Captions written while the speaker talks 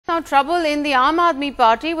Now, trouble in the Aam Aadmi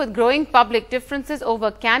Party with growing public differences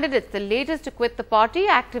over candidates. The latest to quit the party,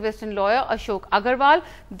 activist and lawyer Ashok Aggarwal.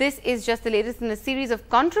 This is just the latest in a series of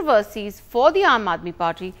controversies for the Aam Aadmi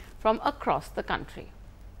Party from across the country.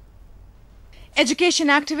 Education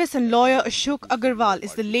activist and lawyer Ashok Aggarwal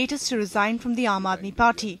is the latest to resign from the Aam Aadmi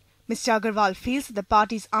Party. Mr. Aggarwal feels that the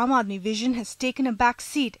party's Aam Aadmi vision has taken a back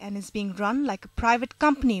seat and is being run like a private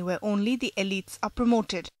company where only the elites are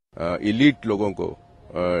promoted. Elite लोगों को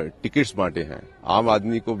tickets बांटे हैं, आम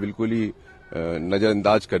आदमी को बिल्कुल ही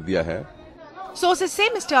नजरअंदाज कर दिया है. Sources say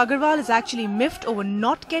Mr. Aggarwal is actually miffed over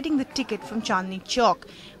not getting the ticket from Chandni Chowk,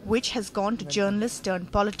 which has gone to journalist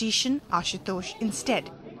turned politician Ashutosh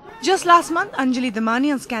instead. Just last month, Anjali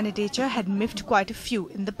Damanian's candidature had miffed quite a few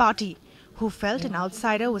in the party, who felt an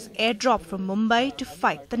outsider was airdropped from Mumbai to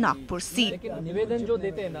fight the Nagpur seat.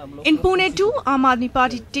 In Pune too, Aam Aadmi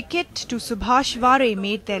Party ticket to Subhash Vare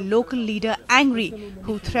made their local leader angry,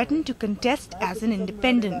 who threatened to contest as an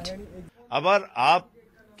independent. अगर आप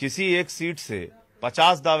किसी एक seat से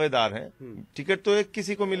 50 दावेदार हैं, ticket तो एक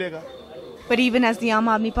किसी को मिलेगा. But even as the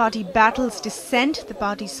Aam Aadmi Party battles dissent, the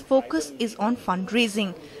party's focus is on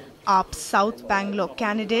fundraising. AAP South Bangalore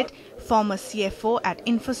candidate, former CFO at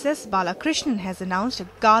Infosys, Balakrishnan, has announced a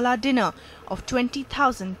gala dinner of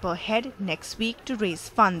 20,000 per head next week to raise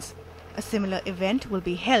funds. A similar event will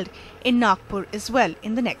be held in Nagpur as well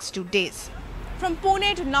in the next 2 days. From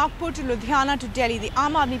Pune to Nagpur to Ludhiana to Delhi, the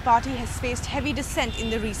Aam Aadmi Party has faced heavy dissent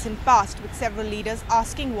in the recent past, with several leaders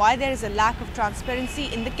asking why there is a lack of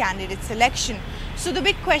transparency in the candidate selection. So the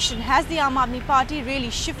big question, has the Aam Aadmi Party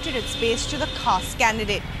really shifted its base to the caste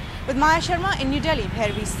candidate? With Maya Sharma in New Delhi,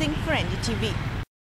 Bhairavi Singh for NDTV.